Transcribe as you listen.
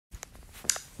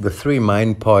The Three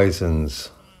Mind Poisons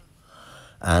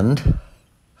and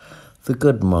The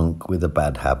Good Monk with a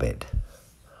Bad Habit.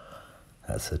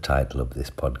 That's the title of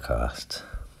this podcast,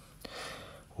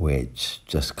 which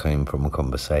just came from a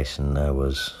conversation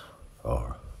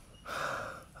or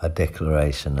a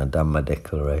declaration, a Dhamma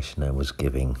declaration I was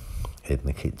giving in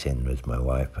the kitchen with my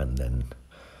wife, and then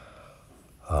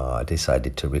I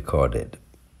decided to record it.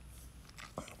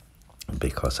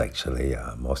 Because actually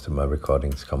most of my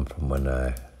recordings come from when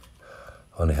I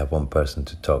only have one person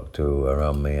to talk to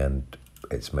around me and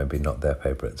it's maybe not their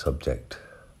favourite subject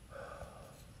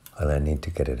and I need to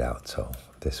get it out. So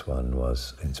this one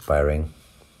was inspiring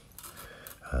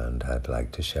and I'd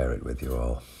like to share it with you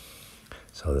all.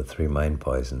 So the three mind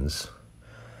poisons: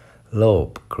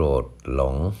 Lop, Krodh,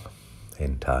 Long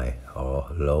in Thai, or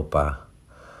Lopa,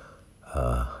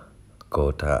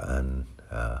 Kota and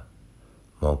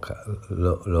Mocha,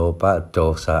 Lopa,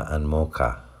 Dosa and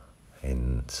Mocha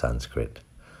in Sanskrit,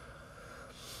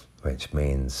 which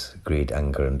means greed,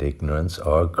 anger and ignorance,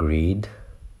 or greed,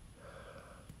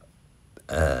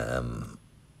 anger,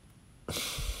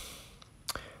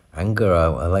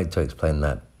 I like to explain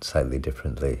that slightly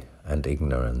differently, and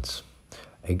ignorance.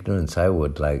 Ignorance I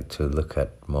would like to look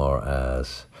at more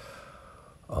as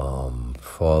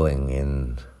falling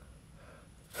in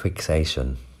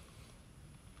fixation.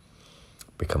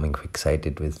 Becoming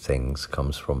fixated with things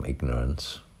comes from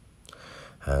ignorance,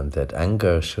 and that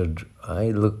anger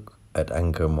I look at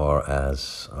anger more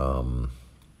as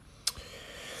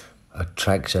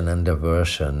attraction and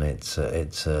aversion. It's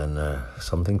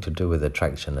something to do with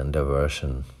attraction and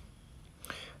aversion,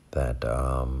 that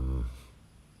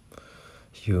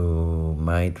you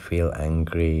might feel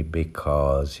angry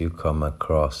because you come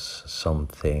across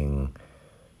something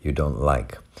you don't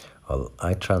like. Well,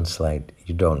 I translate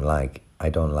I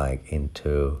don't like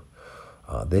into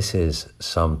this is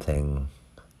something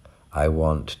I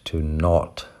want to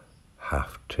not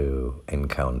have to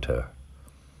encounter.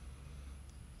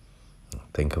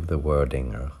 Think of the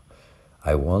wording.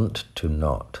 I want to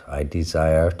not, I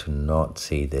desire to not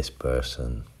see this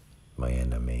person, my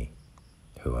enemy,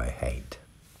 who I hate.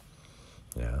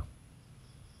 Yeah.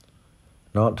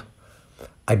 Not,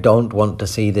 I don't want to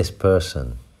see this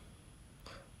person.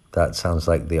 That sounds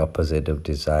like the opposite of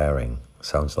desiring.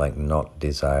 Sounds like not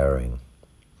desiring.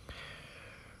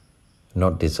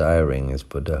 Not desiring is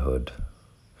Buddhahood.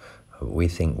 We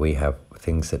think we have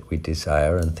things that we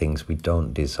desire and things we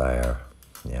don't desire.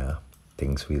 Yeah,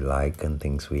 things we like and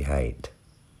things we hate.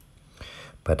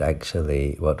 But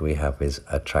actually what we have is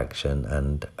attraction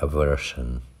and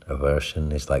aversion.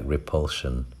 Aversion is like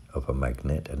repulsion of a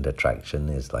magnet, and attraction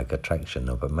is like attraction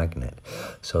of a magnet.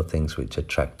 So things which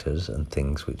attract us and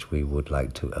things which we would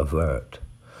like to avoid,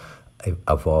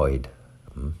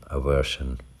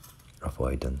 aversion,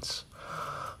 avoidance.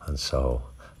 And so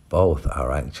both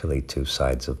are actually two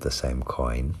sides of the same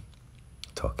coin.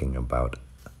 Talking about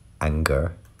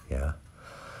anger, yeah,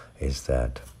 is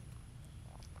that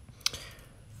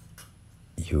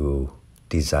you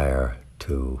desire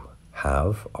to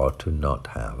have or to not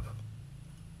have.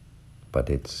 But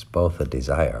it's both a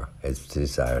desire. It's the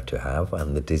desire to have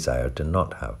and the desire to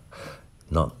not have.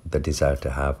 Not the desire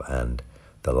to have and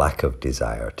the lack of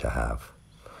desire to have.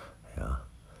 Yeah.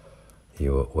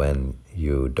 When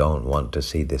you don't want to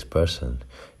see this person,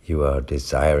 you are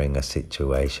desiring a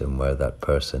situation where that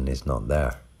person is not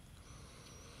there.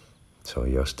 So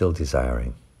you're still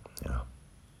desiring. Yeah.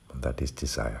 That is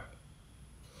desire.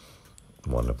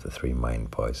 One of the three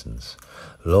mind poisons.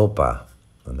 Lopa,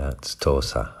 and that's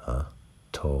Tosa.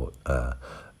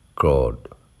 Krodh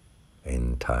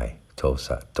in Thai,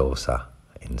 dosa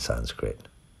in Sanskrit,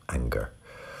 anger.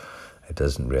 It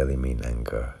doesn't really mean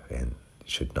anger, and it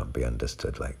should not be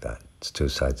understood like that. It's two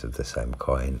sides of the same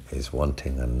coin. Is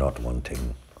wanting and not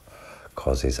wanting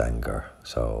causes anger.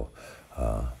 So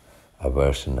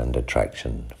aversion and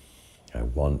attraction. I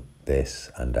want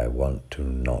this and I want to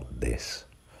not this.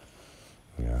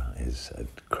 Yeah, is a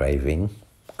craving.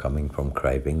 Coming from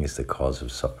craving is the cause of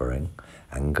suffering.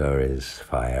 Anger is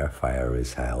fire, fire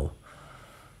is hell.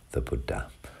 The Buddha.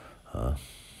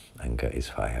 Anger is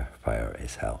fire, fire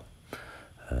is hell.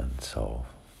 And so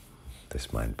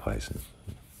this mind poison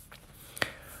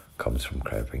comes from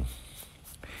craving.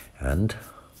 And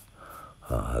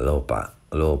lopa,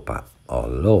 or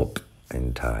lop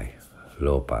in Thai,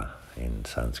 lopa in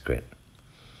Sanskrit.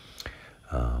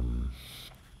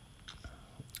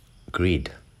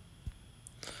 Greed.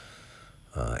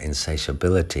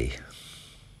 Insatiability,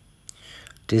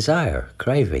 desire,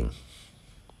 craving.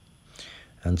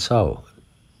 And so,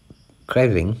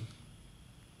 craving,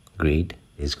 greed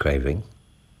is craving,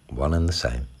 one and the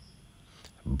same.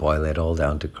 Boil it all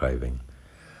down to craving.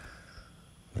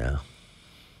 Yeah.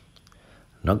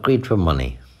 Not greed for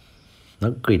money,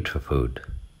 not greed for food,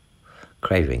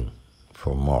 craving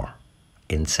for more,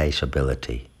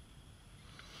 insatiability.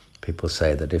 People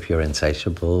say that if you're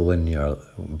insatiable when you're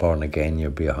born again,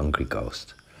 you'll be a hungry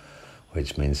ghost,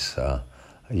 which means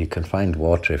you can find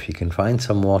water. If you can find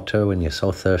some water when you're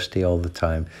so thirsty all the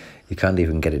time, you can't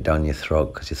even get it down your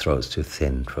throat because your throat's too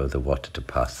thin for the water to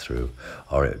pass through,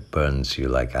 or it burns you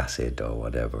like acid or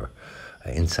whatever.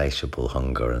 Insatiable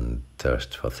hunger and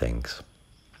thirst for things.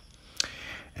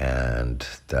 And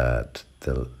that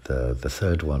the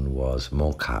third one was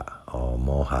mokha or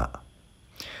moha,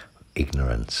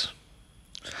 ignorance,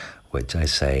 which I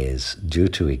say is due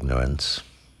to ignorance,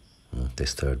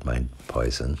 this third mind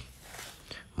poison,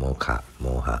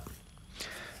 moha,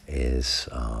 is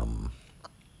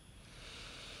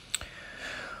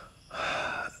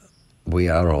we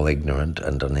are all ignorant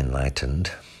and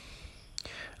unenlightened,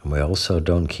 and we also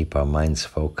don't keep our minds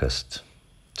focused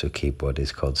to keep what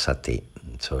is called sati.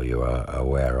 So you are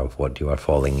aware of what you are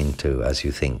falling into as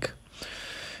you think.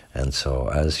 And so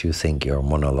as you think your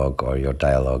monologue or your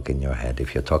dialogue in your head,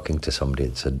 if you're talking to somebody,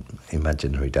 it's an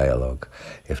imaginary dialogue.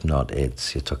 If not,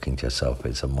 you're talking to yourself,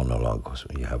 it's a monologue.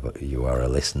 You are a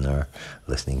listener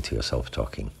listening to yourself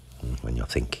talking when you're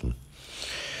thinking.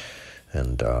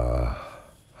 And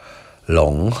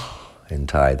long, in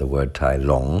Thai, the word Thai,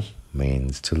 long,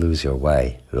 means to lose your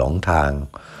way. Long tang,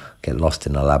 get lost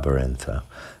in a labyrinth.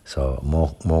 So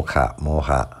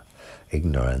moha,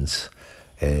 ignorance,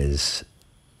 is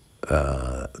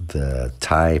the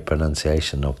Thai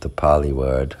pronunciation of the Pali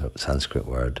word, Sanskrit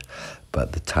word,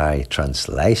 but the Thai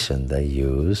translation they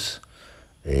use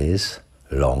is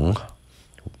long.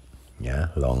 Yeah,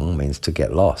 long means to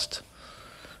get lost,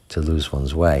 to lose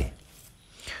one's way.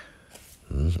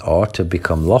 Or to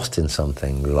become lost in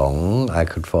something. Long, I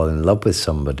could fall in love with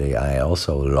somebody, I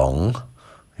also long.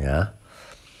 Yeah.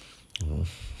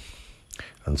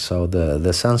 And so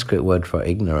the Sanskrit word for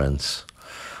ignorance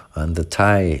and the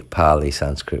Thai Pali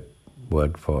Sanskrit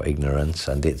word for ignorance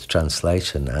and its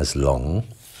translation as long,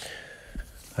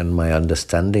 and my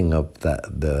understanding of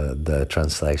that the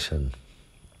translation,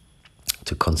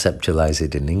 to conceptualize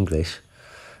it in English,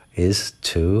 is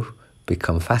to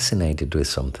become fascinated with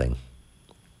something.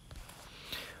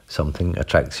 Something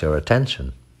attracts your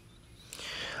attention.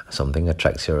 Something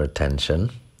attracts your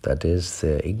attention, that is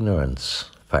the ignorance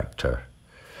factor.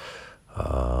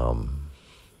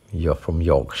 You're from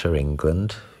Yorkshire,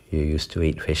 England. You used to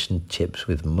eat fish and chips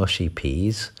with mushy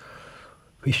peas.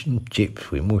 Fish and chips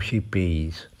with mushy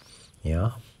peas,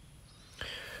 yeah.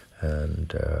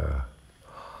 And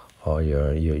or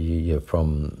you're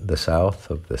from the south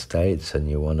of the States and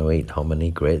you want to eat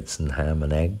hominy grits and ham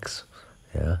and eggs,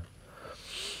 yeah.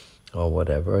 Or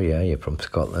whatever, yeah. You're from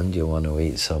Scotland. You want to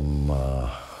eat some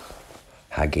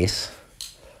haggis.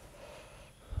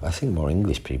 I think more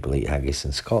English people eat haggis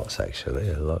than Scots, actually.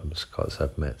 A lot of Scots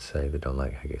I've met say they don't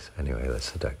like haggis. Anyway,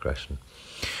 that's a digression.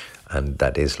 And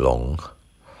that is long.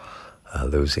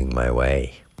 Losing my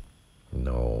way.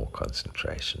 No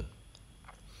concentration.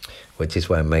 Which is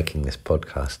why I'm making this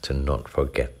podcast, to not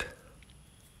forget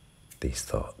these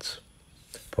thoughts.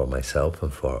 For myself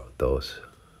and for those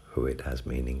who it has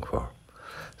meaning for.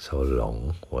 So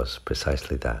long was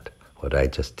precisely that. What I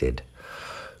just did.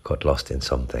 Got lost in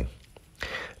something.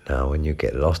 Now, when you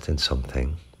get lost in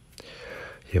something,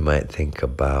 you might think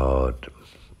about,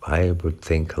 I would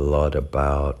think a lot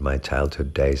about my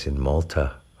childhood days in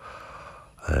Malta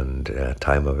and a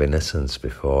time of innocence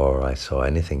before I saw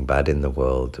anything bad in the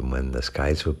world, and when the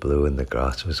skies were blue and the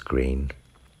grass was green.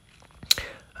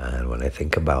 And when I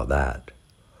think about that,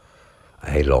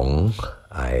 I long,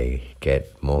 I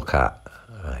get mocha,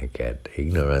 I get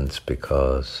ignorance,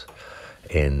 because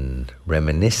in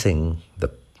reminiscing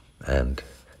and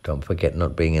don't forget,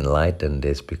 not being enlightened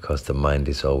is because the mind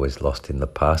is always lost in the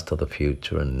past or the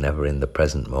future and never in the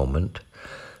present moment.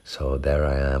 So there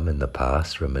I am in the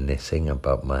past, reminiscing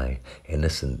about my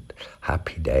innocent,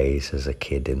 happy days as a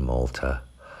kid in Malta,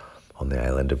 on the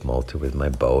island of Malta with my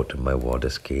boat and my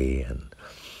water ski, and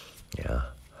yeah.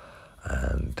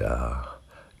 And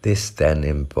this then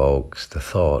invokes, the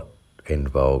thought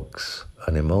invokes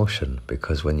an emotion,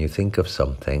 because when you think of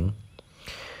something,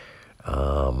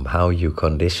 how you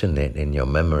condition it in your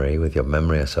memory, with your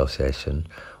memory association,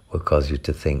 will cause you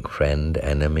to think friend,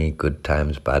 enemy, good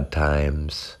times, bad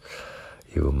times.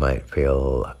 You might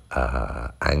feel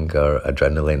anger,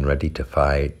 adrenaline, ready to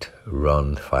fight,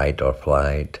 run, fight or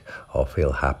flight, or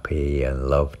feel happy and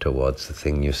love towards the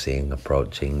thing you're seeing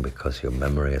approaching, because your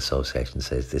memory association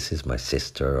says, this is my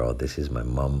sister, or this is my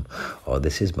mum, or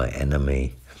this is my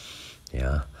enemy.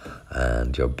 yeah,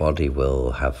 and your body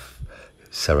will have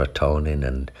serotonin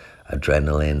and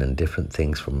adrenaline and different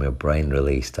things from your brain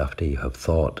released after you have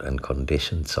thought and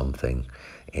conditioned something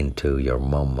into your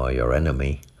mum or your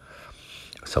enemy,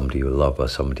 somebody you love or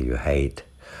somebody you hate.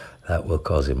 That will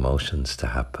cause emotions to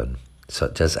happen,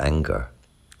 such as anger,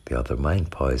 the other mind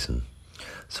poison.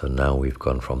 So now we've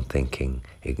gone from thinking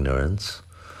ignorance,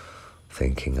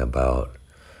 thinking about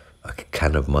a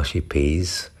can of mushy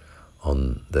peas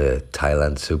on the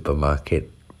Thailand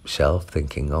supermarket shelf,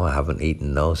 thinking, oh, I haven't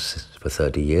eaten those for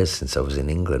 30 years since I was in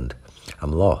England.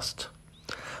 I'm lost.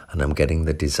 And I'm getting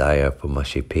the desire for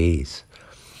mushy peas.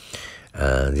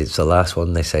 And it's the last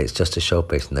one. They say it's just a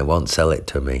showpiece and they won't sell it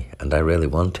to me. And I really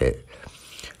want it.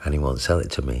 And he won't sell it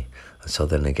to me. And so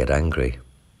then I get angry.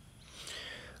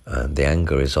 And the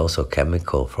anger is also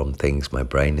chemical from things my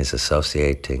brain is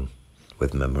associating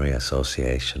with memory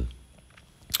association.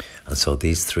 And so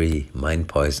these three mind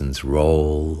poisons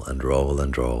roll and roll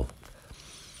and roll.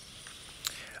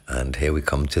 And here we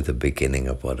come to the beginning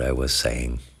of what I was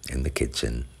saying in the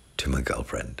kitchen to my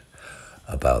girlfriend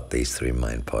about these three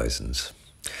mind poisons,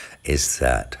 is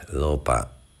that lobha,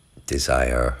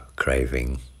 desire,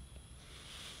 craving,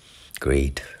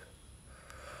 greed,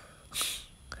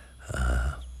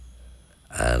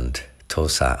 and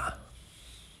tosa,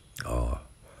 or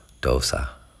dosa,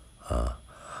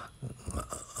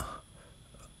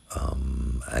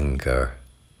 anger,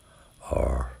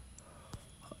 or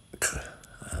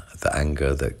the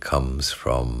anger that comes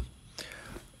from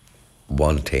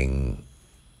wanting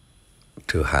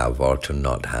to have or to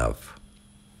not have,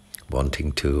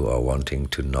 wanting to or wanting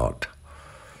to not,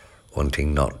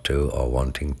 wanting not to or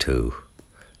wanting to,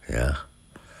 yeah.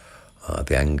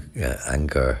 The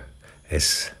anger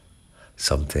is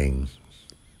something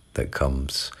that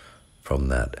comes from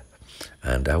that.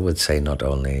 And I would say not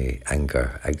only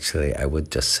anger, actually I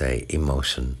would just say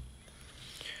emotion.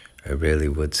 I really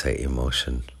would say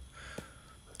emotion.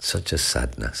 Such as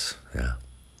sadness, yeah.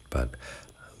 But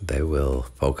they will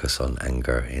focus on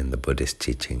anger in the Buddhist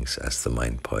teachings as the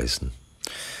mind poison.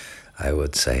 I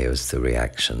would say it was the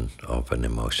reaction of an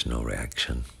emotional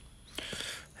reaction,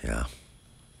 yeah.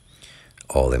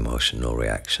 All emotional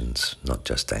reactions, not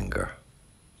just anger.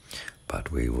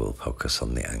 But we will focus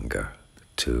on the anger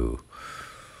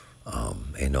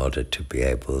in order to be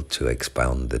able to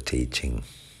expound the teaching.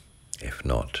 If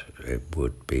not, it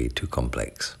would be too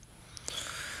complex.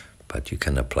 But you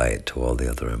can apply it to all the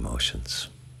other emotions.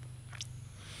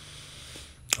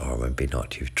 Or maybe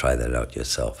not, you try that out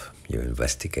yourself. You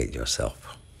investigate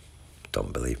yourself.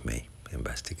 Don't believe me,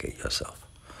 investigate yourself,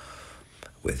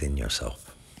 within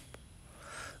yourself.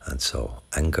 And so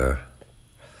anger,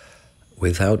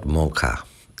 without mokkha,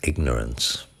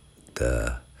 ignorance,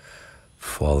 the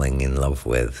falling in love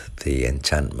with, the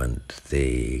enchantment,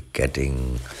 the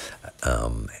getting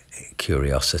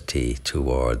curiosity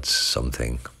towards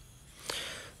something,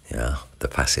 yeah, the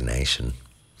fascination,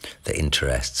 the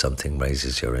interest, something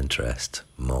raises your interest,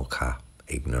 mokkha,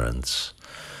 ignorance,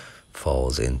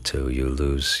 falls into, you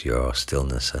lose your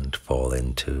stillness and fall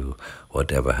into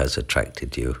whatever has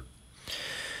attracted you.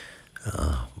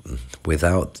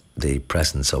 Without the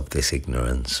presence of this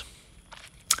ignorance,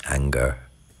 anger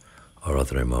or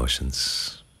other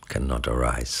emotions cannot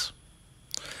arise.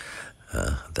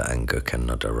 The anger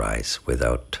cannot arise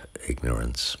without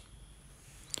ignorance.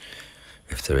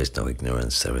 If there is no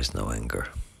ignorance, there is no anger.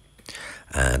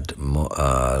 And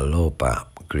lobha,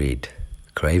 greed,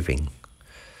 craving,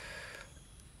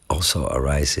 also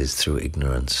arises through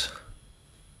ignorance.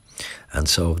 And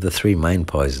so of the three mind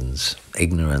poisons,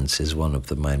 ignorance is one of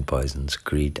the mind poisons,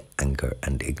 greed, anger,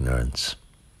 and ignorance.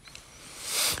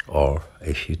 Or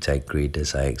if you take greed,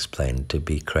 as I explained, to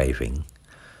be craving,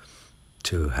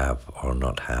 to have or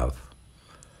not have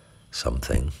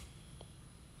something,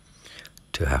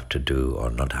 to have to do or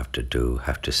not have to do,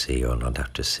 have to see or not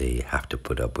have to see, have to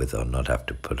put up with or not have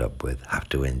to put up with, have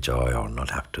to enjoy or not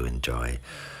have to enjoy.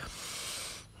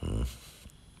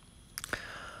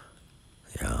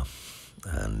 Yeah,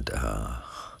 and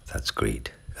that's greed.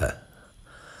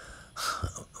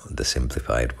 The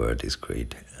simplified word is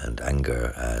greed, and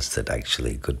anger as that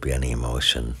actually could be any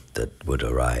emotion that would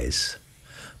arise.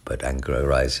 But anger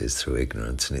arises through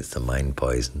ignorance, and it's the mind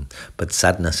poison. But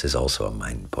sadness is also a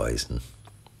mind poison.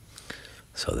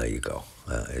 So there you go.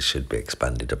 It should be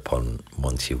expanded upon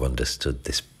once you've understood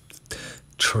this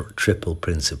triple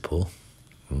principle,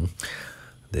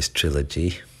 this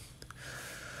trilogy.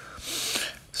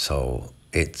 So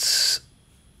it's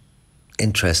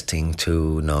interesting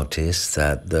to notice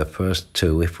that the first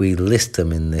two, if we list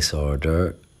them in this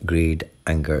order, greed,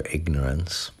 anger,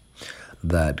 ignorance,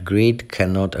 that greed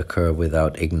cannot occur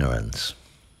without ignorance.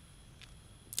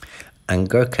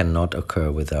 Anger cannot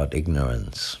occur without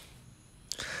ignorance.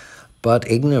 But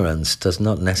ignorance does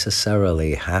not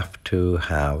necessarily have to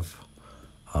have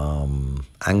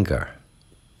anger.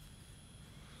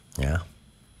 Yeah.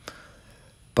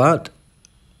 But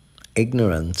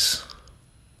ignorance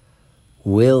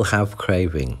will have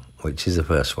craving, which is the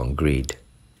first one, greed.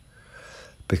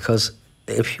 Because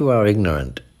if you are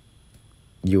ignorant,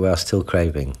 you are still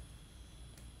craving.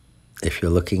 If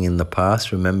you're looking in the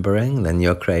past, remembering, then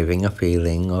you're craving a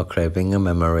feeling or craving a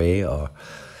memory, or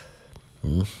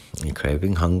you're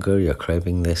craving hunger, you're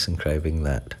craving this and craving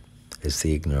that. It's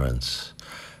the ignorance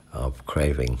of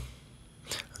craving.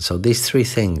 So these three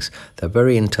things, they're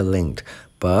very interlinked,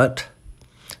 but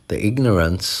the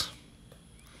ignorance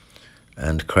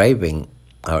and craving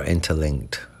are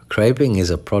interlinked. Craving is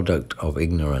a product of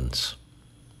ignorance.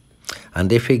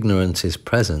 And if ignorance is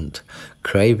present,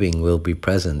 craving will be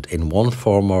present in one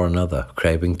form or another.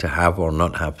 Craving to have or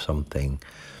not have something.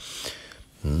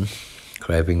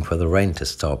 Craving for the rain to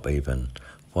stop even.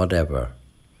 Whatever.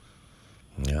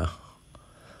 Yeah.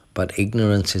 But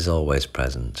ignorance is always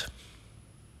present.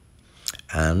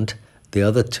 And the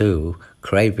other two,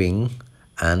 craving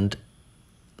and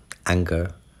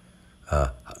anger,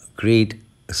 greed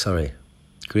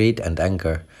and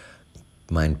anger,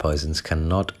 mind poisons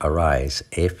cannot arise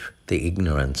if the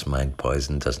ignorance mind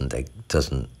poison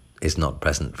is not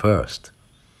present first.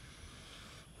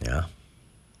 Yeah.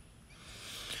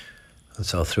 And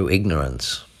so through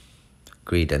ignorance,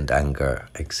 greed and anger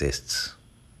exists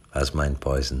as mind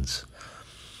poisons.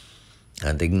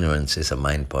 And ignorance is a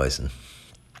mind poison.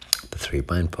 The three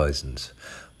mind poisons.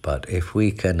 But if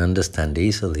we can understand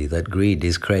easily that greed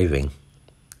is craving,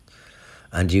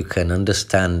 and you can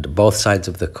understand both sides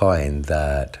of the coin,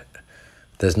 that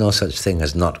there's no such thing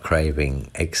as not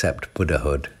craving except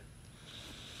Buddhahood,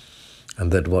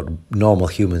 and that what normal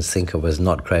humans think of as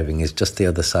not craving is just the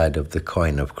other side of the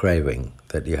coin of craving,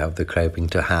 that you have the craving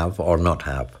to have or not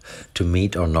have, to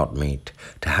meet or not meet,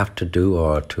 to have to do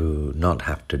or to not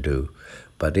have to do.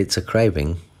 But it's a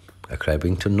craving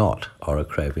to not, or a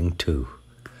craving to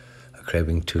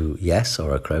yes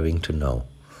or a craving to no.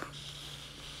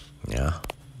 Yeah.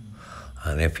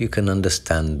 And if you can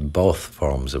understand both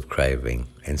forms of craving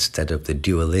instead of the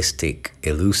dualistic,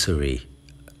 illusory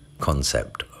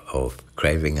concept of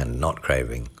craving and not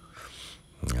craving,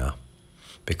 yeah,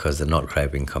 because the not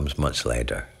craving comes much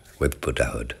later with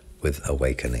Buddhahood, with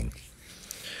awakening.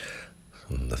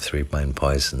 In the three mind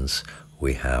poisons,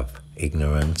 we have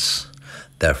ignorance,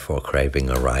 therefore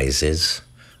craving arises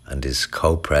and is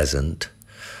co-present,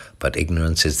 but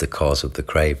ignorance is the cause of the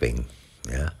craving.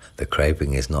 Yeah, the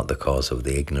craving is not the cause of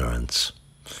the ignorance.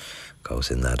 It goes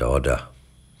in that order.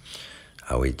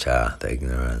 Avijja, the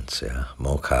ignorance. Yeah,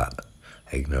 mokkha,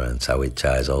 ignorance.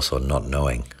 Avijja is also not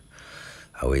knowing.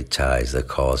 Avijja is the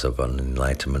cause of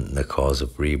unenlightenment, and the cause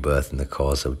of rebirth, and the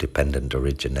cause of dependent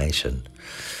origination.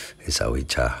 Is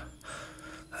avijja,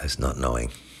 is not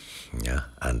knowing. Yeah,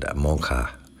 and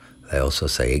mokkha, they also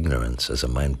say ignorance as a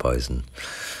mind poison.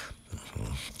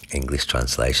 English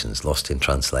translations, lost in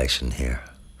translation here,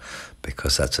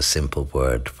 because that's a simple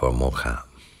word for mokkha.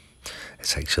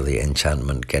 It's actually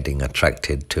enchantment, getting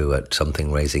attracted to it,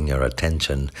 something raising your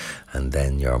attention, and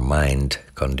then your mind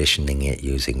conditioning it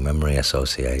using memory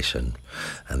association,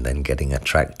 and then getting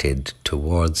attracted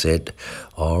towards it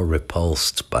or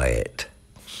repulsed by it.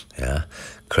 Yeah,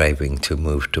 craving to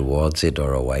move towards it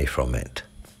or away from it.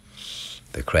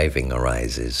 The craving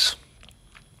arises.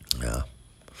 Yeah.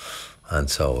 And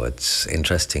so it's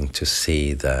interesting to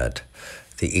see that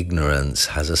the ignorance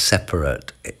has a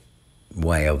separate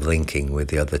way of linking with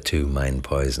the other two mind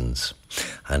poisons.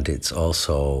 And it's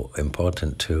also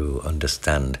important to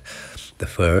understand the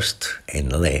first in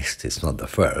the list. It's not the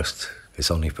first. It's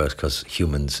only first because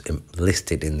humans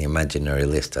listed in the imaginary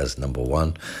list as number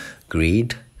one.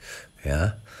 Greed,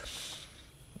 yeah,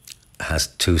 has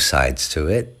two sides to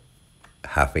it,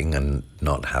 having and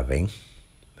not having.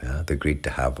 Yeah, the greed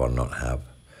to have or not have,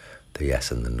 the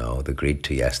yes and the no, the greed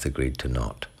to yes, the greed to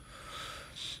not,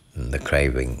 and the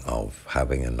craving of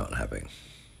having and not having.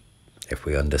 If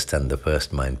we understand the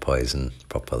first mind poison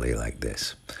properly like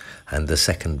this, and the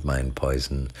second mind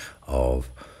poison of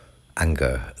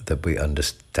anger, that we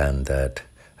understand that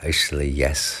actually,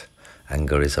 yes,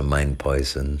 anger is a mind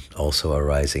poison, also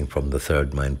arising from the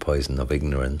third mind poison of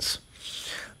ignorance,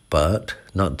 but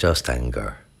not just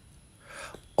anger.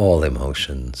 All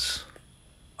emotions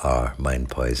are mind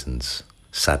poisons.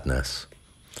 Sadness,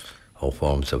 all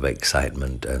forms of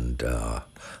excitement and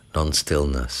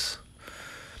non-stillness,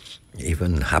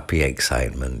 even happy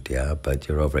excitement, yeah, but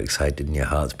you're overexcited and your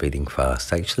heart's beating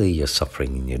fast. Actually, you're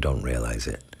suffering and you don't realize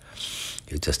it.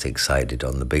 You're just excited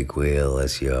on the big wheel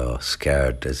as you're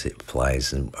scared as it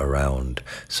flies around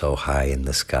so high in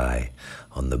the sky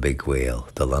on the big wheel,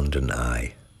 the London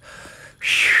Eye.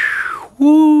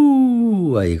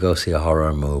 Woo! Or you go see a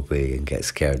horror movie and get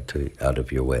scared out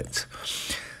of your wits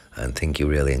and think you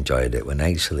really enjoyed it when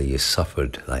actually you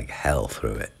suffered like hell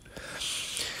through it.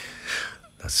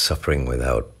 That's suffering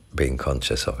without being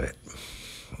conscious of it.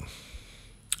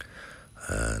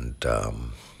 And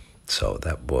so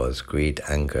that was greed,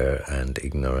 anger, and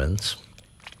ignorance.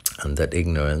 And that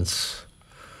ignorance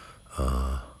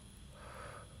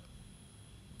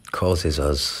causes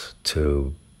us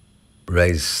to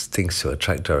raise things to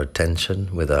attract our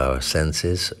attention with our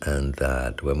senses, and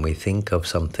that when we think of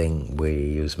something, we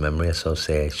use memory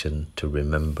association to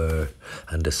remember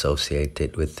and associate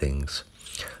it with things.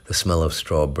 The smell of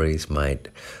strawberries might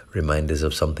remind us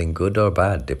of something good or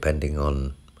bad, depending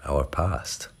on our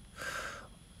past.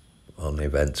 On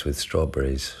events with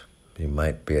strawberries, you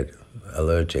might be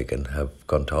allergic and have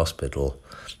gone to hospital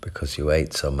because you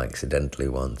ate some accidentally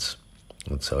once.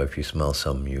 And so if you smell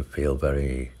some, you feel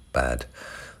very bad.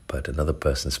 But another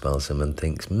person smells them and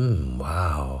thinks,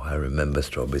 wow, I remember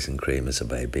strawberries and cream as a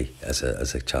baby, as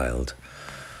a child,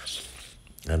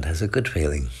 and has a good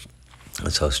feeling.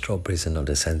 And so strawberries are not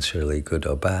essentially good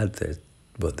or bad.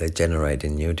 What they generate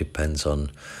in you depends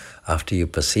on, after you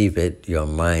perceive it, your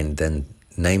mind then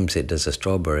names it as a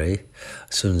strawberry.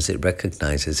 As soon as it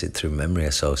recognizes it through memory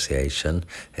association,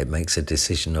 it makes a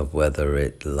decision of whether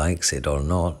it likes it or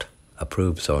not,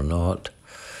 approves or not,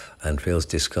 and feels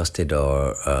disgusted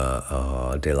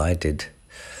or delighted.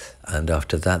 And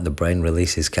after that, the brain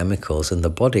releases chemicals and the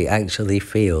body actually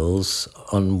feels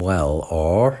unwell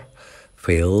or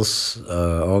feels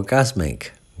orgasmic,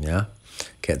 yeah,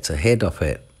 gets a hit of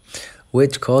it,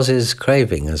 which causes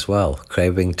craving as well.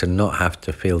 Craving to not have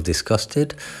to feel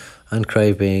disgusted and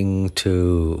craving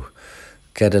to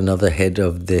get another hit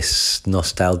of this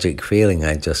nostalgic feeling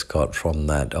I just got from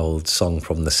that old song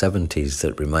from the 70s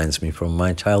that reminds me from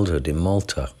my childhood in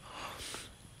Malta.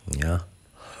 Yeah.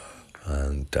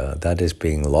 And that is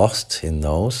being lost in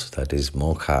those. That is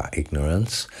moksha,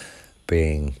 ignorance,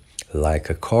 being like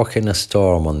a cork in a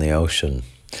storm on the ocean,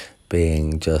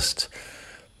 being just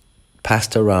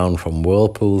passed around from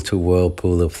whirlpool to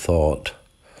whirlpool of thought.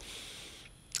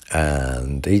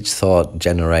 And each thought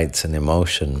generates an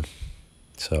emotion.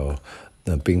 So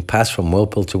being passed from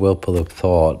whirlpool to whirlpool of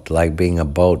thought, like being a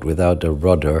boat without a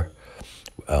rudder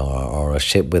or a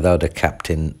ship without a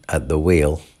captain at the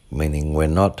wheel, meaning we're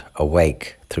not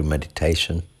awake through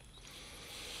meditation.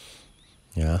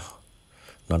 Yeah,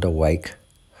 not awake.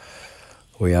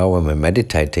 We are when we're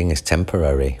meditating is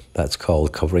temporary. That's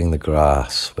called covering the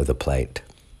grass with a plate.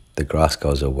 The grass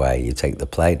goes away. You take the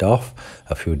plate off.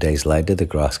 A few days later, the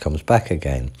grass comes back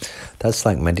again. That's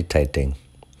like meditating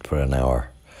for an hour.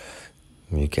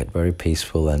 You get very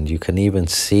peaceful, and you can even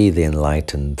see the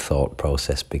enlightened thought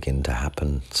process begin to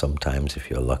happen sometimes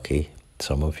if you're lucky.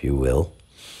 Some of you will.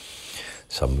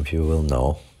 Some of you will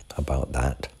know about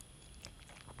that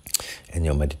in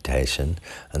your meditation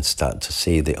and start to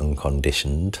see the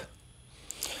unconditioned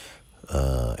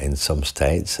in some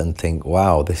states and think,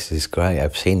 wow, this is great,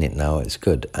 I've seen it now, it's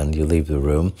good. And you leave the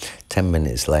room. 10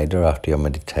 minutes later, after your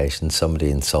meditation, somebody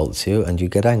insults you and you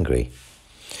get angry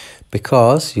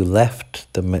because you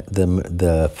left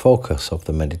the focus of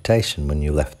the meditation when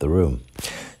you left the room.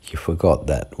 You forgot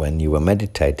that when you were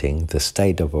meditating, the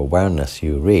state of awareness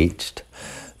you reached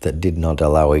that did not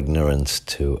allow ignorance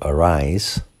to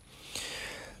arise,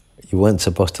 you weren't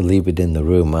supposed to leave it in the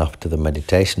room after the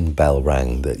meditation bell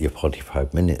rang that your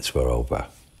 45 minutes were over.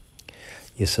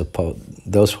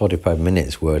 Those 45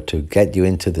 minutes were to get you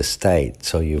into the state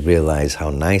so you realize how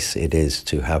nice it is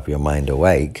to have your mind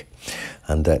awake,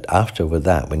 and that after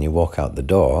that, when you walk out the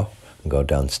door and go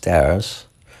downstairs,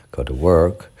 go to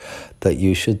work, that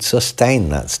you should sustain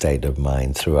that state of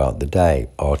mind throughout the day,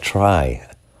 or try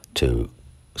to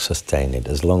sustain it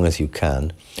as long as you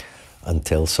can,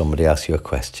 until somebody asks you a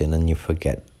question and you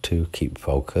forget to keep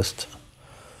focused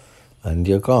and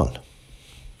you're gone.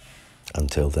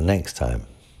 Until the next time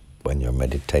when you're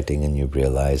meditating and you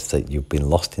realize that you've been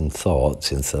lost in thought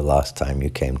since the last time you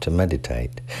came to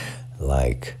meditate,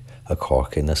 like a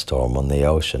cork in a storm on the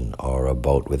ocean, or a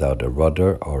boat without a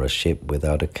rudder, or a ship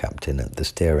without a captain at the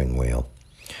steering wheel.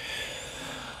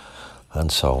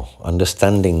 And so,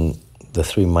 understanding the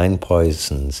three mind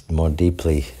poisons more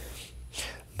deeply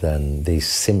than these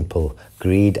simple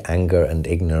greed, anger, and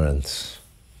ignorance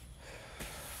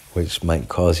which might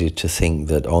cause you to think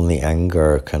that only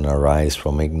anger can arise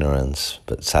from ignorance,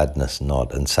 but sadness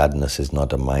not, and sadness is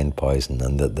not a mind poison,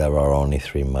 and that there are only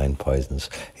 3 mind poisons.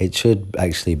 It should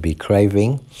actually be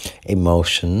craving,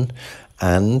 emotion,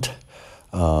 and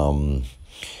the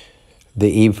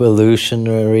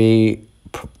evolutionary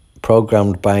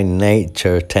programmed by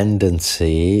nature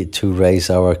tendency to raise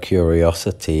our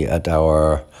curiosity at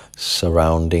our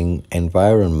surrounding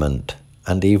environment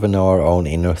and even our own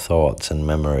inner thoughts and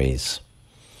memories.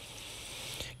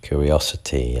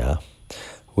 Curiosity, yeah?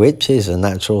 Which is a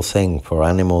natural thing for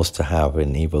animals to have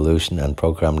in evolution and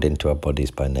programmed into our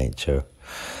bodies by nature.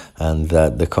 And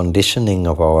that the conditioning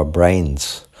of our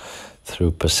brains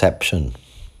through perception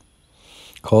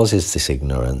causes this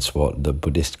ignorance, what the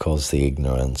Buddhist calls the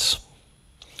ignorance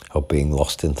of being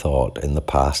lost in thought in the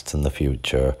past and the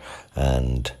future,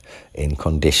 and in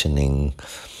conditioning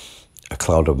a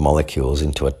cloud of molecules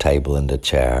into a table and a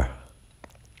chair,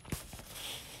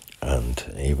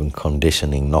 and even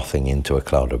conditioning nothing into a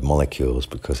cloud of molecules,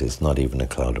 because it's not even a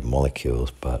cloud of molecules,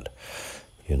 but,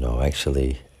 you know,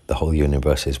 actually the whole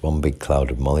universe is one big cloud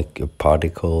of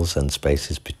particles, and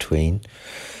spaces between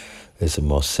is the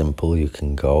most simple you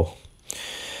can go.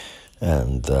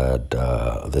 And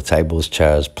the tables,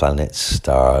 chairs, planets,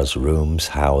 stars, rooms,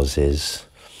 houses,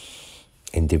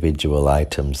 individual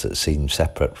items that seem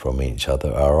separate from each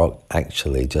other are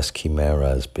actually just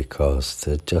chimeras, because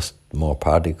they're just more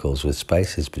particles with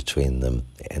spaces between them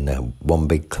in one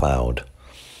big cloud.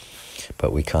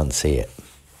 But we can't see it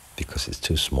because it's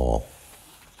too small.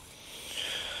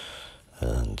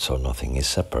 And so nothing is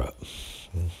separate.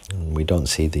 And we don't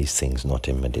see these things not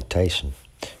in meditation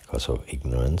because of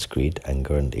ignorance, greed,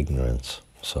 anger, and ignorance.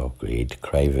 So greed,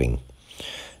 craving,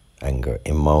 anger,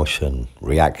 emotion,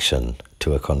 reaction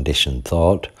to a conditioned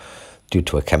thought due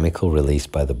to a chemical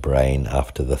released by the brain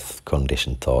after the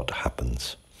conditioned thought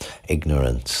happens.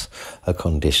 Ignorance, a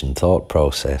conditioned thought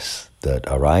process that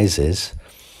arises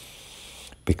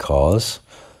because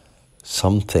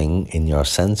something in your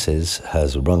senses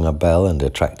has rung a bell and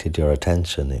attracted your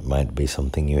attention. It might be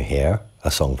something you hear, a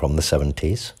song from the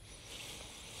 70s.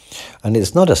 And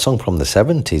it's not a song from the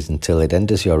 70s until it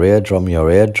enters your eardrum.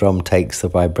 Your eardrum takes the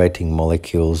vibrating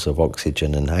molecules of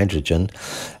oxygen and hydrogen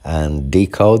and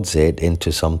decodes it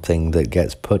into something that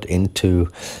gets put into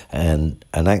an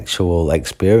actual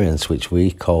experience, which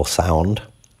we call sound.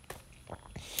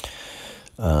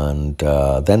 And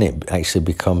then it actually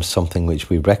becomes something which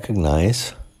we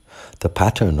recognize the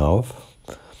pattern of,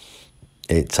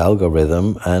 its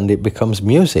algorithm, and it becomes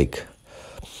music.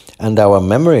 And our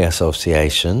memory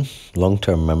association,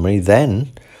 long-term memory,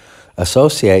 then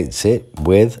associates it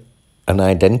with an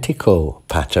identical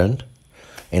pattern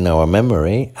in our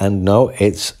memory. And no,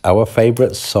 it's our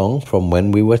favorite song from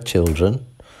when we were children,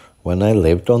 when I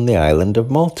lived on the island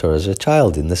of Malta as a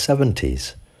child in the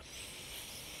 70s.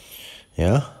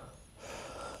 Yeah?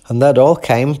 And that all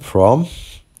came from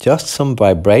just some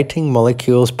vibrating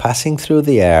molecules passing through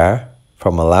the air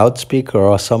from a loudspeaker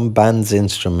or some band's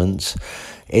instruments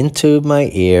into my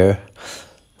ear,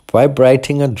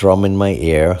 vibrating a drum in my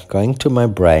ear, going to my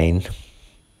brain,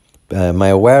 my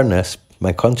awareness,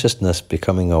 my consciousness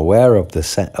becoming aware of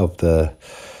the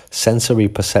sensory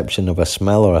perception of a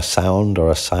smell or a sound or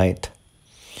a sight.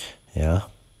 Yeah.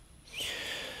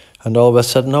 And all of a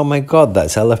sudden, oh my God,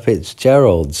 that's Ella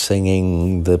Fitzgerald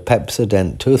singing the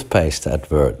Pepsodent toothpaste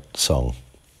advert song.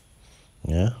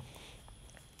 Yeah.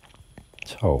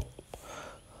 So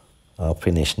I'll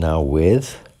finish now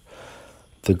with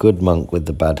the good monk with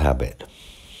the bad habit.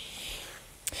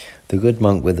 The good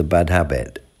monk with the bad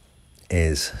habit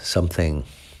is something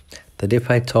that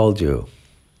if I told you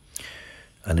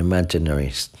an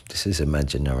imaginary, this is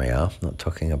imaginary, I'm not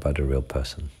talking about a real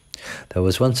person. There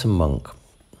was once a monk,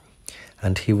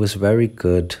 and he was very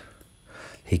good.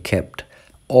 He kept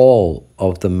all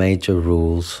of the major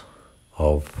rules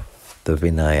of the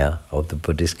Vinaya, of the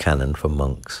Buddhist canon for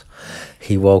monks.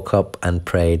 He woke up and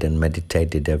prayed and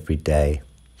meditated every day.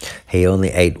 He only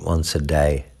ate once a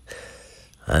day.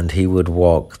 And he would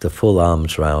walk the full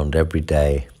arms round every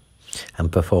day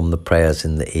and perform the prayers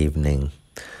in the evening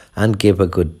and give a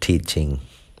good teaching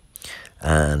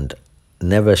and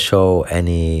never show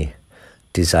any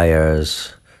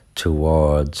desires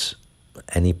towards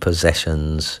any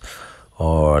possessions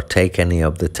or take any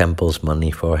of the temple's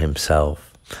money for himself,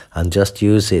 and just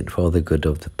use it for the good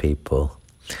of the people,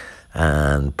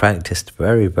 and practiced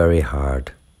very, very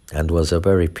hard and was a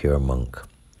very pure monk.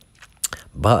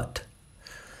 But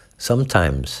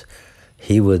sometimes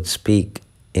he would speak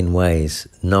in ways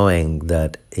knowing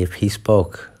that if he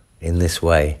spoke in this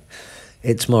way,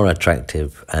 it's more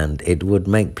attractive and it would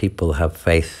make people have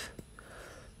faith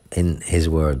in his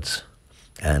words,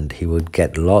 and he would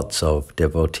get lots of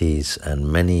devotees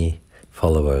and many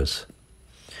followers,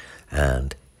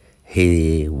 and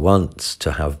he wants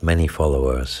to have many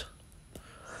followers.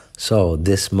 So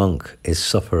this monk is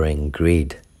suffering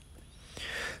greed.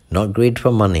 Not greed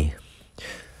for money,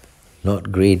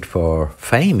 not greed for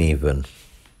fame even.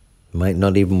 Might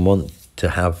not even want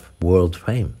to have world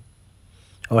fame.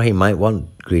 Or he might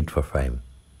want greed for fame.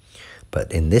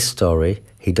 But in this story,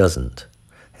 he doesn't.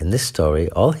 In this story,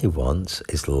 all he wants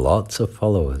is lots of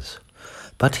followers.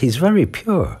 But he's very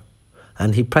pure,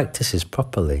 and he practices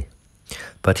properly.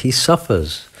 But he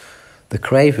suffers the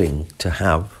craving to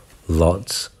have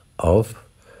lots of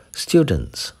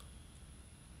students.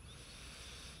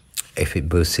 If it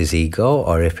boosts his ego,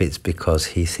 or if it's because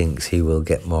he thinks he will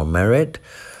get more merit,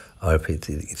 or if he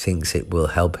thinks it will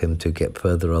help him to get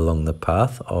further along the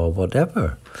path, or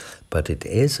whatever. But it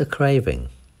is a craving.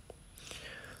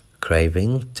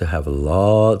 Craving to have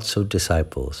lots of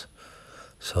disciples.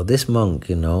 So this monk,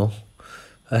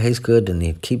 he's good and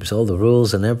he keeps all the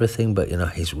rules and everything, but,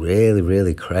 he's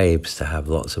really craves to have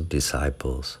lots of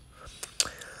disciples.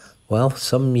 Well,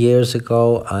 some years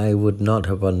ago, I would not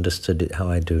have understood it how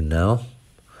I do now.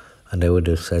 And I would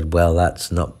have said, well,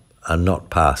 that's not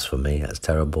pass for me. That's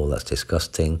terrible. That's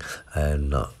disgusting.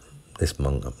 This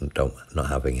monk, not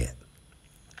having it.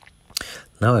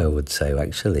 Now I would say,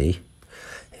 actually,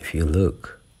 if you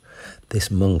look,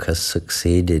 this monk has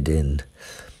succeeded in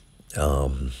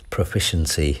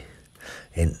proficiency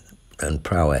and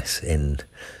prowess in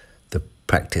the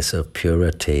practice of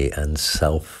purity and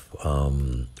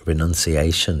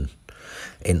self-renunciation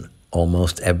in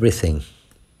almost everything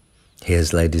he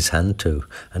has laid his hand to,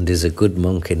 and is a good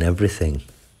monk in everything.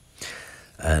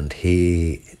 And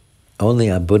only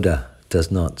a Buddha does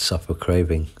not suffer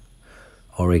craving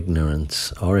or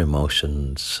ignorance or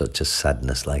emotions such as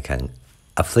sadness, like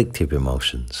afflictive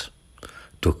emotions,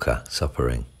 dukkha,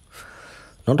 suffering.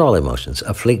 Not all emotions,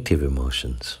 afflictive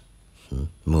emotions,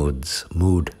 moods,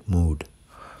 mood,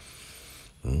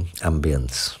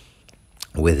 ambience.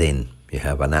 Within, you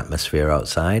have an atmosphere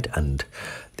outside, and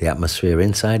the atmosphere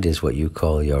inside is what you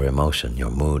call your emotion,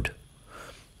 your mood.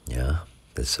 Yeah,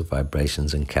 there's the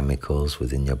vibrations and chemicals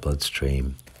within your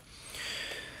bloodstream.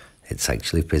 It's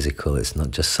actually physical, it's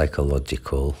not just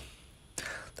psychological.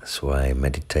 That's why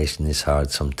meditation is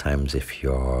hard sometimes if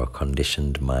your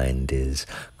conditioned mind is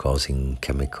causing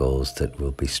chemicals that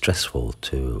will be stressful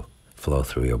to flow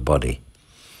through your body.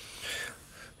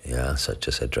 Yeah, such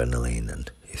as adrenaline,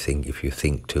 and if you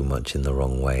think too much in the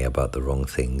wrong way about the wrong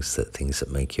things that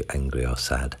make you angry or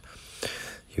sad,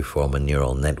 you form a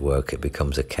neural network, it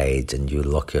becomes a cage, and you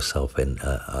lock yourself in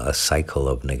a cycle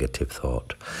of negative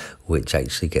thought, which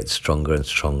actually gets stronger and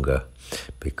stronger,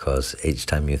 because each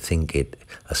time you think it,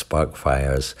 a spark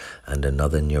fires, and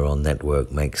another neural network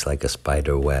makes like a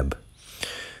spider web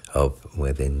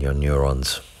within your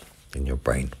neurons in your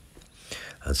brain.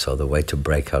 And so the way to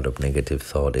break out of negative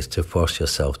thought is to force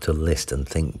yourself to list and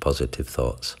think positive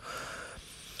thoughts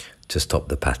to stop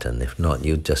the pattern. If not,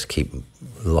 you just keep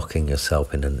locking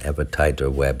yourself in an ever tighter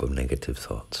web of negative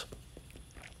thoughts.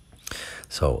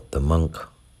 So the monk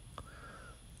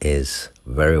is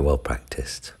very well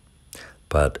practiced,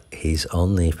 but he's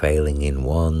only failing in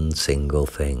one single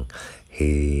thing.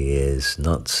 He is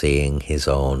not seeing his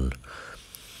own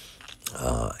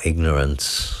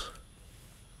ignorance,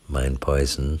 mind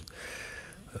poison,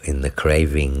 in the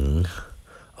craving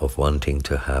of wanting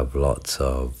to have lots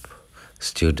of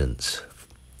students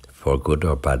for good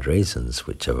or bad reasons,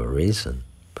 whichever reason,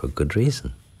 for good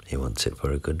reason. He wants it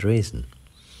for a good reason,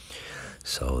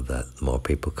 so that more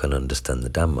people can understand the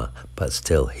Dhamma. But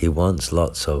still, he wants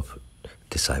lots of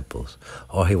disciples,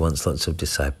 or he wants lots of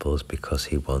disciples because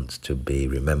he wants to be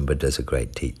remembered as a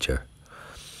great teacher.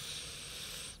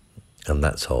 And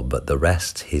that's all. But the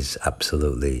rest, he's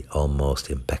absolutely almost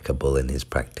impeccable in his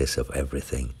practice of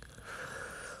everything.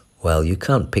 Well, you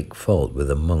can't pick fault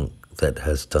with a monk that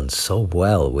has done so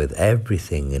well with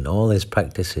everything in all his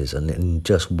practices, and in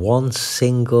just one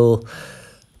single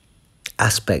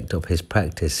aspect of his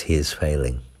practice he is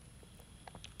failing.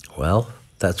 Well,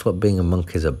 that's what being a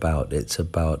monk is about. It's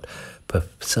about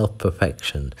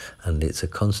self-perfection, and it's a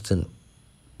constant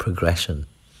progression.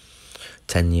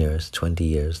 10 years, 20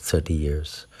 years, 30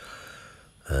 years.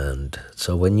 And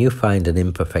so when you find an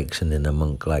imperfection in a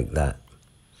monk like that,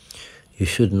 you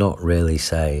should not really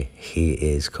say he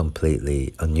is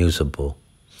completely unusable.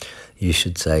 You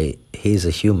should say he's a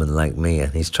human like me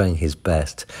and he's trying his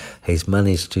best. He's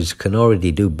managed to, can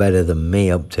already do better than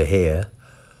me up to here,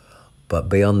 but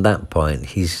beyond that point,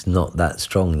 he's not that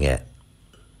strong yet.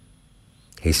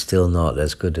 He's still not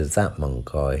as good as that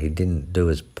monk, or he didn't do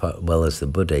as well as the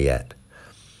Buddha yet.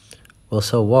 Well,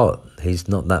 so what? He's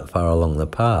not that far along the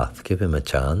path. Give him a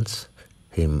chance.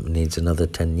 He needs another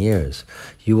 10 years.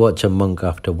 You watch a monk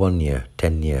after 1 year,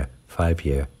 10 year, 5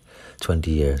 year,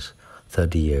 20 years,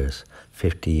 30 years,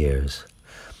 50 years.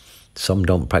 Some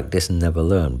don't practice and never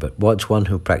learn, but watch one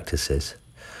who practices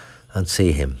and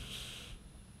see him.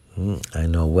 I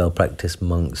know well-practiced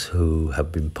monks who have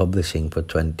been publishing for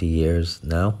 20 years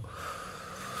now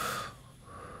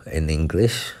in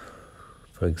English.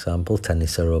 For example,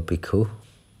 Thanissaro Bhikkhu,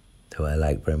 who I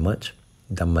like very much.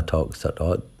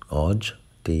 Dhammatalks.org,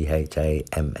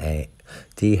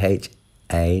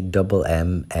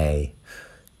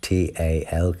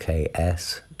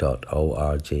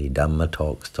 DhammaTalks.org,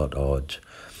 Dhammatalks.org,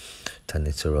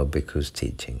 Thanissaro Bhikkhu's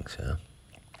teachings. Yeah?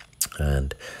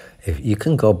 And if you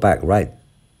can go back right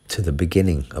to the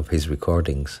beginning of his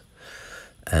recordings,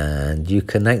 and you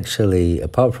can actually,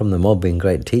 apart from them all being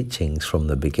great teachings from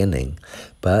the beginning,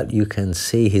 but you can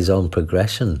see his own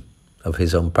progression of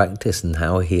his own practice and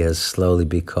how he has slowly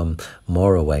become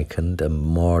more awakened and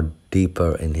more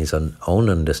deeper in his own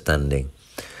understanding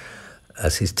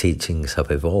as his teachings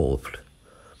have evolved.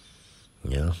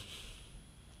 Yeah.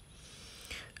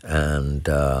 And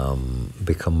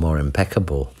become more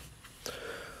impeccable.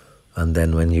 And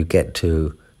then when you get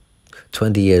to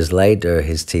 20 years later,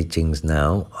 his teachings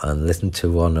now, and listen to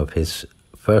one of his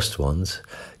first ones,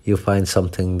 you find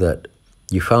something that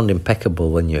you found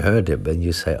impeccable when you heard it, but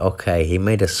you say, okay, he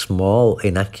made a small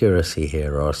inaccuracy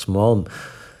here, or a small,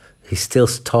 he's still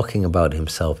talking about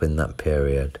himself in that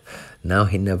period. Now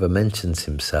he never mentions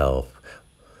himself.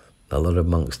 A lot of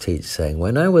monks teach saying,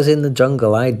 when I was in the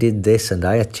jungle, I did this and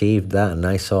I achieved that and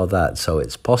I saw that. So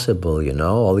it's possible, you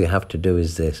know, all you have to do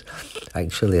is this.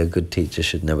 Actually, a good teacher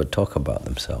should never talk about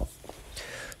themselves.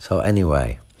 So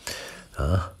anyway,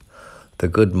 the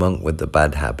good monk with the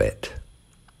bad habit.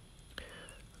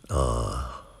 A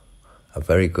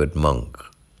very good monk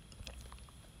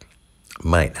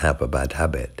might have a bad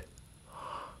habit.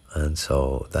 And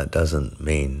so that doesn't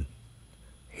mean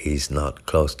he's not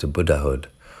close to Buddhahood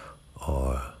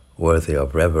or worthy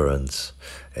of reverence.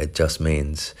 It just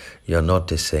means you're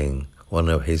noticing one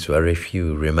of his very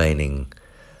few remaining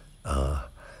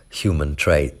human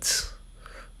traits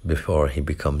before he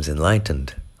becomes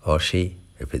enlightened, or she,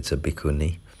 if it's a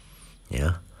bhikkhuni,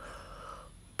 yeah.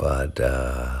 But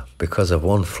because of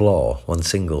one flaw, one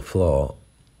single flaw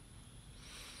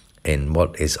in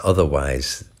what is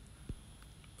otherwise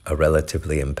a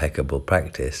relatively impeccable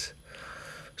practice,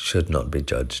 should not be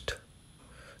judged.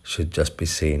 Should just be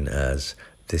seen as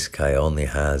this guy only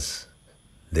has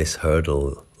this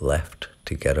hurdle left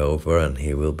to get over and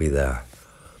he will be there.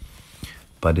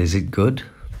 But is it good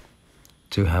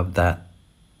to have that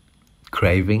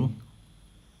craving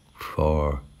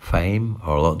for fame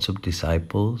or lots of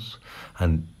disciples?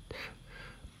 And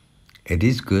it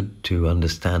is good to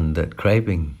understand that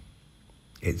craving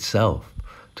itself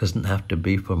doesn't have to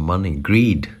be for money.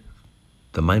 Greed,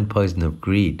 the mind poison of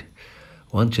greed.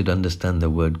 One should understand the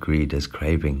word greed as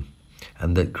craving,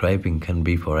 and that craving can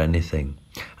be for anything.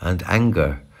 And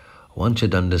anger, one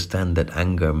should understand that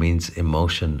anger means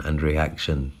emotion and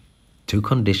reaction to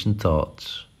conditioned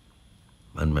thoughts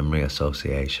and memory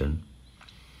association,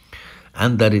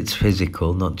 and that it's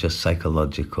physical, not just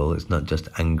psychological. It's not just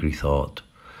angry thought.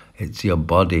 It's your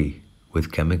body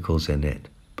with chemicals in it,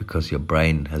 because your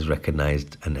brain has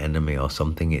recognized an enemy or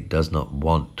something it does not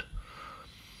want,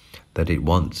 that it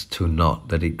wants to not,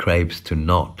 that it craves to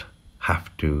not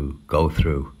have to go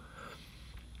through.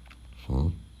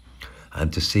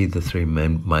 And to see the three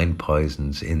mind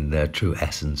poisons in their true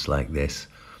essence like this,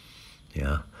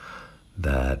 yeah,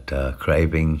 that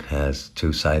craving has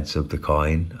two sides of the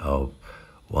coin of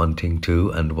wanting to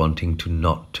and wanting to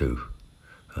not to,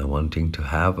 and wanting to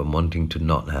have and wanting to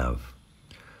not have.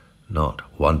 Not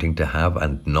wanting to have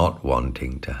and not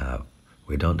wanting to have.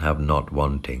 We don't have not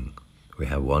wanting. We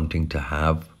have wanting to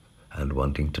have and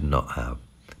wanting to not have.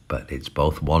 But it's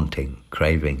both wanting,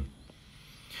 craving.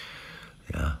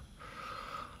 Yeah.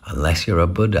 Unless you're a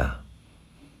Buddha,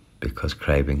 because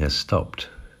craving has stopped,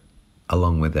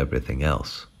 along with everything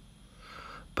else.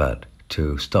 But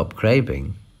to stop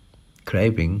craving,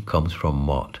 craving comes from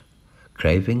what?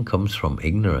 Craving comes from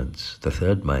ignorance, the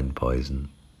third mind poison.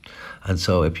 And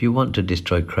so if you want to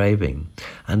destroy craving,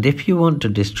 and if you want to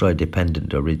destroy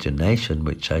dependent origination,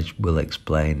 which I will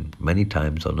explain many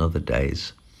times on other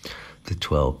days, the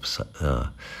 12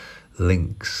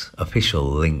 links, official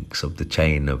links of the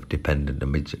chain of dependent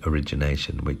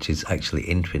origination, which is actually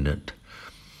infinite,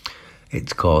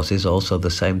 its cause is also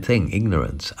the same thing,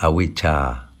 ignorance,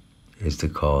 avijja. is the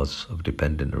cause of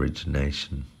dependent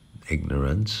origination.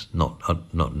 Ignorance,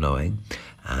 not knowing,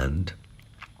 and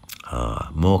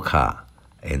mokkha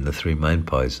in the three mind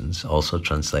poisons, also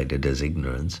translated as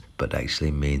ignorance, but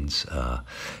actually means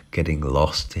getting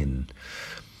lost in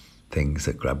things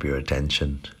that grab your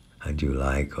attention and you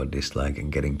like or dislike,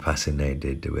 and getting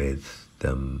fascinated with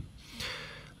them,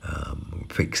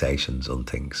 fixations on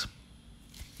things.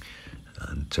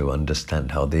 And to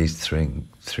understand how these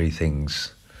three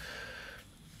things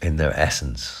in their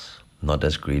essence, not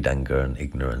as greed, anger and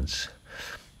ignorance,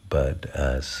 but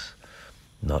as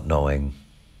not knowing,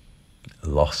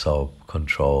 loss of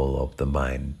control of the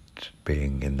mind,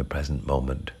 being in the present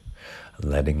moment,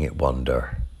 letting it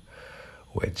wander,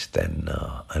 which then,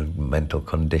 and mental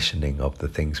conditioning of the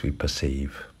things we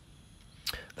perceive.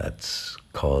 That's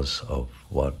cause of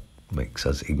what makes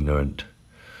us ignorant,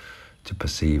 to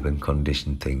perceive and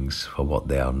condition things for what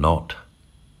they are not,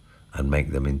 and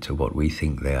make them into what we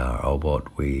think they are, or what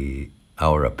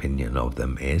our opinion of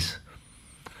them is.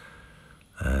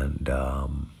 And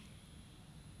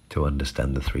to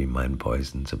understand the three mind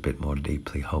poisons a bit more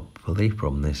deeply, hopefully,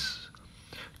 from this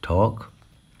talk.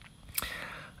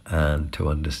 And to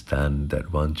understand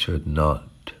that one should not,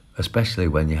 especially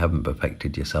when you haven't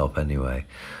perfected yourself anyway,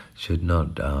 should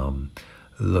not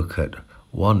look at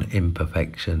one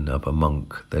imperfection of a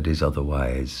monk that is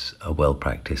otherwise a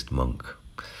well-practiced monk.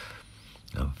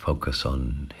 Focus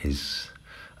on his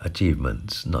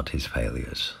achievements, not his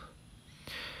failures.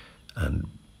 And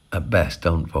at best,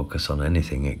 don't focus on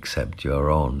anything except your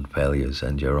own failures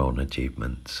and your own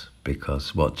achievements,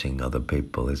 because watching other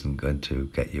people isn't going to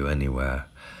get you anywhere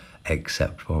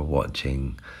except for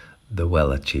watching the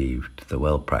well-achieved, the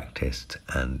well-practiced,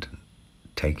 and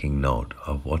taking note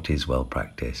of what is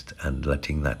well-practiced and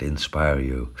letting that inspire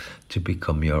you to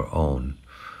become your own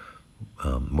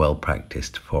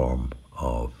well-practiced form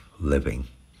of living.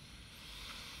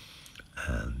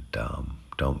 And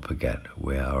don't forget,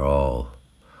 we are all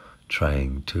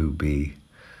trying to be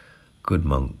good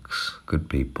monks, good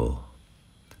people,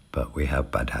 but we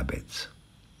have bad habits.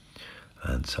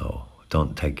 And so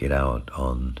don't take it out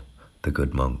on the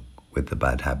good monk with the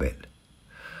bad habit.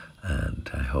 And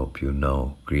I hope you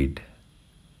know greed,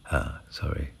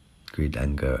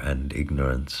 anger and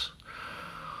ignorance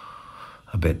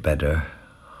a bit better.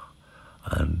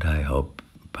 And I hope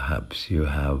perhaps you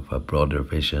have a broader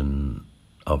vision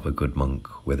of a good monk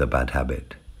with a bad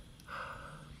habit.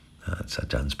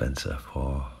 Sajjan Spencer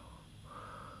for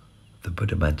the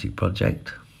Buddha Magic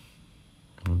Project,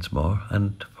 once more,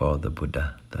 and for the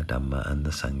Buddha, the Dhamma and the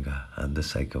Sangha, and the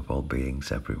sake of all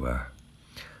beings everywhere.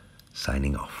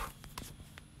 Signing off.